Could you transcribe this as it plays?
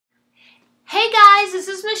Hey guys, this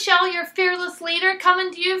is Michelle, your fearless leader,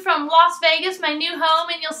 coming to you from Las Vegas, my new home,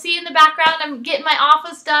 and you'll see in the background I'm getting my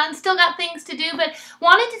office done. Still got things to do, but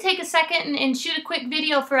wanted to take a second and shoot a quick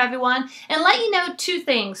video for everyone and let you know two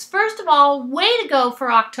things. First of all, way to go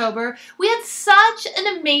for October. We had such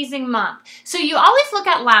an amazing month. So you always look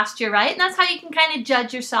at last year, right? And that's how you can kind of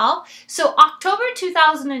judge yourself. So October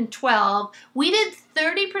 2012, we did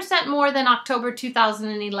 30% more than October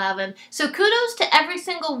 2011. So kudos to every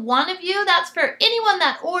single one of you. That's for anyone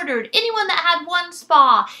that ordered, anyone that had one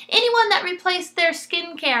spa, anyone that replaced their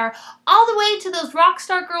skincare, all the way to those rock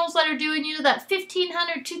star girls that are doing, that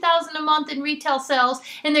 $1,500, $2,000 a month in retail sales,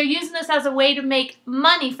 and they're using this as a way to make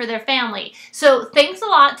money for their family. So thanks a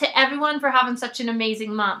lot to everyone for having such an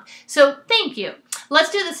amazing month. So thank you.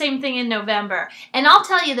 Let's do the same thing in November. And I'll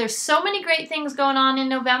tell you, there's so many great things going on in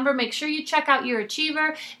November. Make sure you check out Your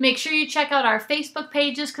Achiever. Make sure you check out our Facebook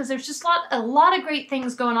pages because there's just a lot of great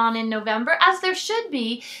things going on in November, as there should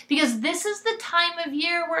be, because this is the time of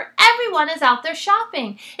year where everyone is out there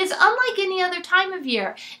shopping. It's unlike any other time of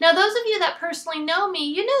year. Now, those of you that personally know me,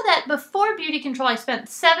 you know that before Beauty Control, I spent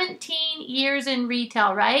 17 years in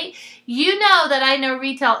retail, right? You know that I know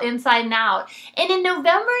retail inside and out. And in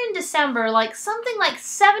November and December, something like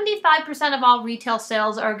 75% of all retail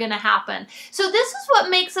sales are going to happen. So this is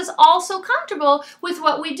what makes us all so comfortable with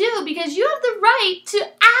what we do, because you have the right to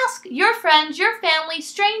ask your friends, your family,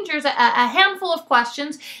 strangers a handful of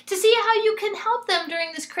questions to see how you can help them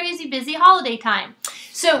during this crazy busy holiday time.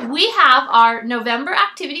 So we have our November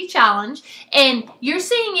activity challenge, and you're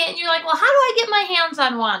seeing it and you're like, well, how do I get my hands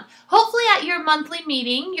on one? Hopefully at your monthly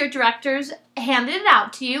meeting, your directors handed it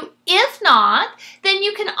out to you. If not, then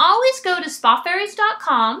you can always go to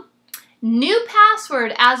spafairies.com. New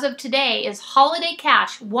password as of today is holiday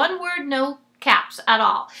cash. One word, no caps at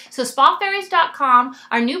all. So spafairies.com,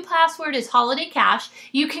 our new password is holiday cash.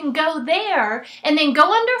 You can go there and then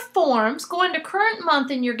go under forms, go under current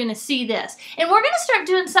month, and you're going to see this. And we're going to start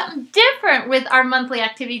doing something different with our monthly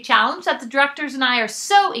activity challenge that the directors and I are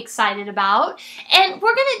so excited about. And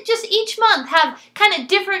we're going to just each month have kind of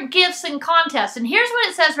different gifts and contests. And here's what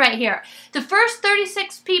it says right here. The first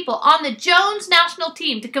 36 people on the Jones National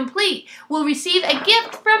Team to complete will receive a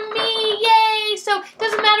gift from me. Yay! So it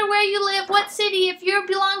doesn't matter where you live, what city, if you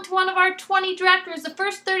belong to one of our 20 directors, the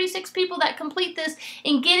first 36 people that complete this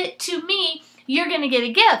and get it to me, you're going to get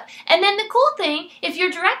a gift. And then the cool thing, if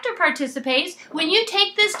your director participates, when you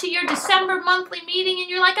take this to your December monthly meeting and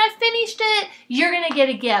you're like, I finished it, you're going to get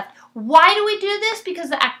a gift. Why do we do this? Because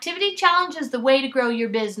the activity challenge is the way to grow your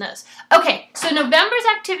business. Okay, so November's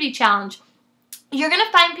activity challenge. You're going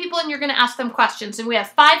to find people and you're going to ask them questions. And we have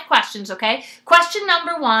 5 questions, okay? Question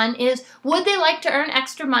number 1 is, would they like to earn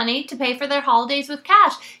extra money to pay for their holidays with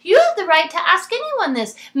cash? You have the right to ask anyone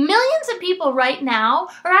this. Millions of people right now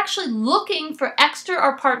are actually looking for extra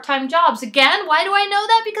or part-time jobs. Again, why do I know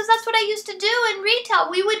that? Because that's what I used to do in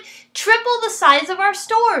retail. We would triple the size of our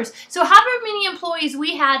stores. So however many employees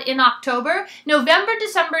we had in October, November,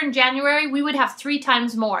 December, and January, we would have 3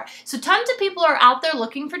 times more. So tons of people are out there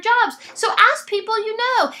looking for jobs. So ask people you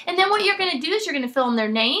know. And then what you're going to do is you're going to fill in their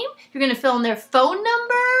name, you're going to fill in their phone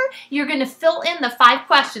number, you're going to fill in the 5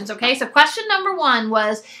 questions, okay? So question number 1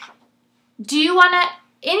 was, do you want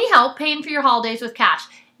any help paying for your holidays with cash?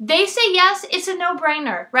 They say yes, it's a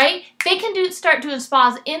no-brainer, right? They can start doing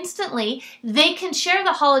spas instantly. They can share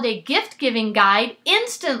the holiday gift-giving guide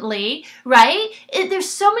instantly, right? There's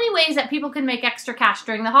so many ways that people can make extra cash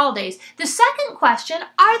during the holidays. The second question,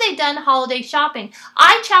 are they done holiday shopping?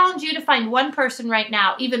 I challenge you to find one person right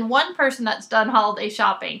now, even one person that's done holiday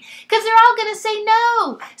shopping, because they're all going to say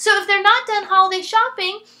no. So if they're not done holiday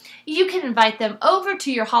shopping, you can invite them over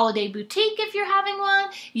to your holiday boutique if you're having one.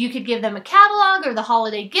 You could give them a catalog or the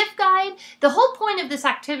holiday gift guide. The whole point of this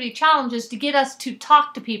activity challenge is to get us to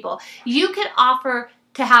talk to people. You could offer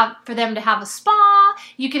for them to have a spa.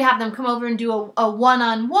 You could have them come over and do a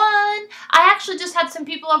one-on-one. I actually just had some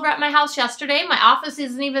people over at my house yesterday. My office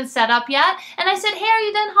isn't even set up yet. And I said, hey, are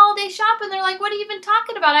you done holiday shopping? They're like, what are you even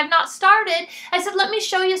talking about? I've not started. I said, let me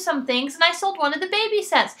show you some things. And I sold one of the baby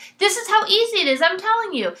sets. This is how easy it is, I'm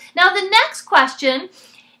telling you. Now, the next question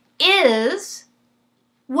is,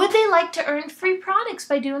 would they like to earn free products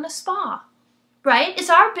by doing a spa? Right? It's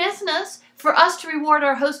our business for us to reward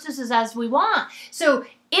our hostesses as we want. So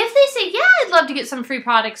if they say, yeah, I'd love to get some free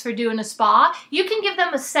products for doing a spa, you can give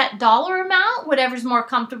them a set dollar amount, whatever's more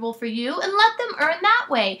comfortable for you, and let them earn that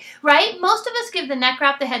way, right? Most of us give the neck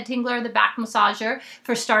wrap, the head tingler, or the back massager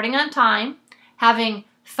for starting on time, having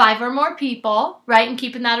 5 or more people, right, and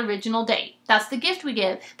keeping that original date. That's the gift we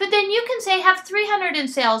give. But then you can say have 300 in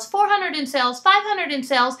sales, 400 in sales, 500 in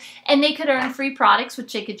sales, and they could earn free products,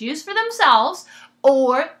 which they could use for themselves,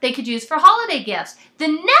 or they could use for holiday gifts. The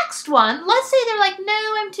next one, let's say they're like,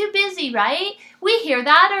 no, I'm too busy, right? We hear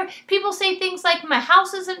that, or people say things like, my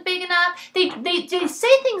house isn't big enough. They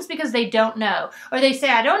say things because they don't know, or they say,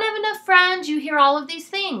 I don't have enough friends. You hear all of these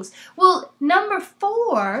things. Well, number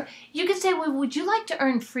 4, you could say, well, would you like to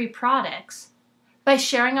earn free products by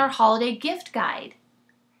sharing our holiday gift guide?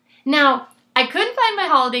 Now, I couldn't find my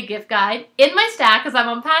holiday gift guide in my stack because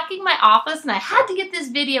I'm unpacking my office and I had to get this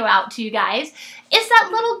video out to you guys. It's that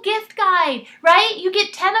little gift guide, right? You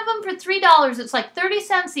get 10 of them for $3. It's like 30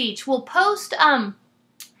 cents each. We'll post the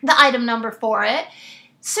item number for it.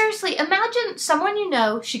 Seriously, imagine someone you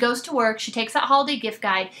know, she goes to work, she takes that holiday gift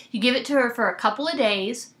guide, you give it to her for a couple of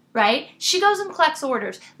days, right? She goes and collects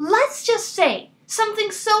orders. Let's just say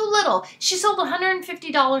something so little. She sold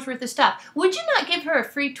 $150 worth of stuff. Would you not give her a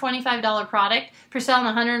free $25 product for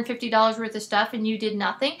selling $150 worth of stuff and you did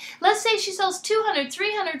nothing? Let's say she sells 200,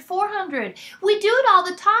 300, 400. We do it all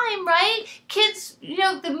the time, right? Kids, you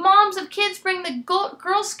know, the moms of kids bring the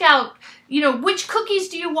Girl Scout, you know, which cookies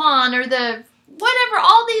do you want, or the whatever,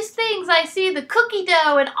 all these things I see, the cookie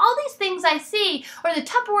dough and all these things I see, or the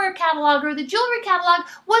Tupperware catalog or the jewelry catalog.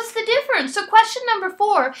 What's the difference? So question number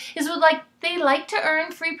 4 is, they like to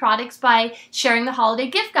earn free products by sharing the holiday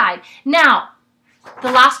gift guide. Now,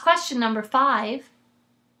 the last question, number 5,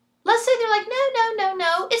 let's say they're like,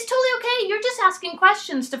 no, it's totally okay. You're just asking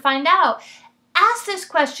questions to find out. Ask this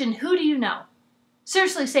question, who do you know?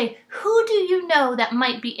 Seriously, say, who do you know that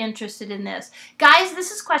might be interested in this? Guys, this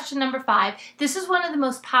is question number 5. This is one of the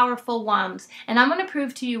most powerful ones, and I'm going to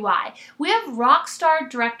prove to you why. We have rock star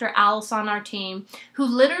director Alice on our team who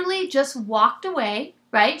literally just walked away,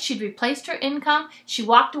 right? She'd replaced her income. She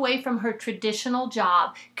walked away from her traditional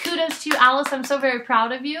job. Kudos to you, Alice. I'm so very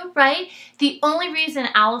proud of you, right? The only reason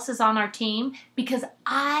Alice is on our team, because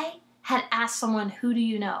I had asked someone, who do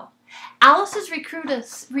you know? Alice's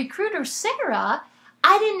recruiter, Sarah,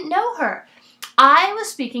 I didn't know her. I was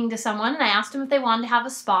speaking to someone and I asked them if they wanted to have a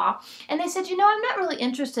spa, and they said, you know, I'm not really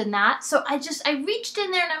interested in that. So I reached in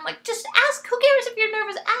there and I'm like, just ask. Who cares if you're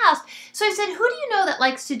nervous? Ask. So I said, who do you know that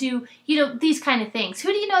likes to do, you know, these kind of things?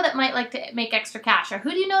 Who do you know that might like to make extra cash? Or who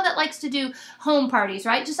do you know that likes to do home parties,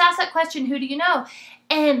 right? Just ask that question, who do you know?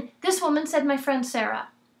 And this woman said, my friend Sarah.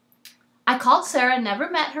 I called Sarah, never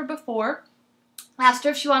met her before, asked her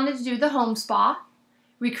if she wanted to do the home spa,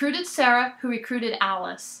 recruited Sarah, who recruited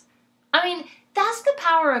Alice. I mean, that's the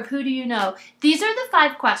power of who do you know. These are the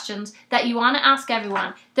 5 questions that you want to ask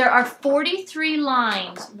everyone. There are 43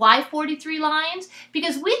 lines. Why 43 lines?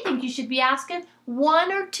 Because we think you should be asking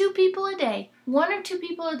 1 or 2 people a day. 1 or 2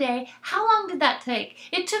 people a day. How long did that take?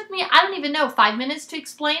 It took me, I don't even know, 5 minutes to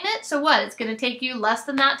explain it. So what? It's going to take you less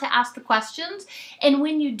than that to ask the questions. And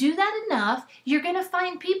when you do that enough, you're going to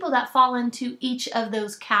find people that fall into each of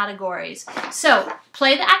those categories. So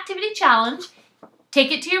play the activity challenge.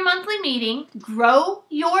 Take it to your monthly meeting, grow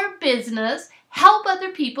your business, help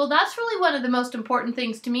other people. That's really one of the most important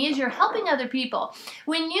things to me, is you're helping other people.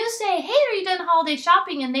 When you say, hey, are you done holiday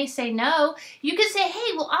shopping? And they say no, you can say,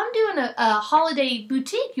 hey, well, I'm doing a holiday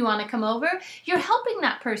boutique. You want to come over? You're helping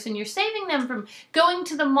that person. You're saving them from going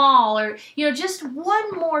to the mall, or, you know, just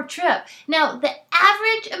one more trip. Now, the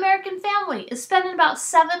average American family is spending about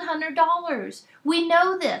 $700. We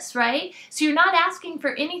know this, right? So you're not asking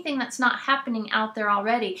for anything that's not happening out there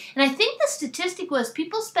already. And I think the statistic was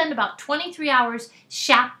people spend about 23 hours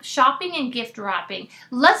shopping and gift wrapping.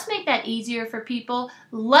 Let's make that easier for people.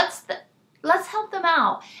 Let's help them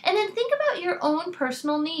out. And then think about your own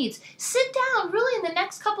personal needs. Sit down really in the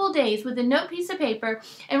next couple of days with a note piece of paper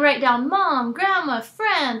and write down mom, grandma,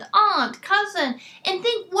 friend, aunt, cousin, and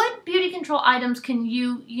think, what beauty control items can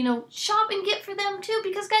you shop and get for them too?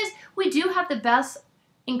 Because guys, we do have the best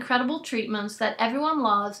incredible treatments that everyone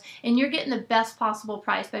loves, and you're getting the best possible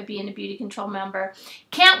price by being a Beauty Control member.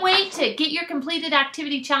 Can't wait to get your completed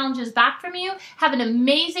activity challenges back from you. Have an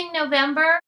amazing November.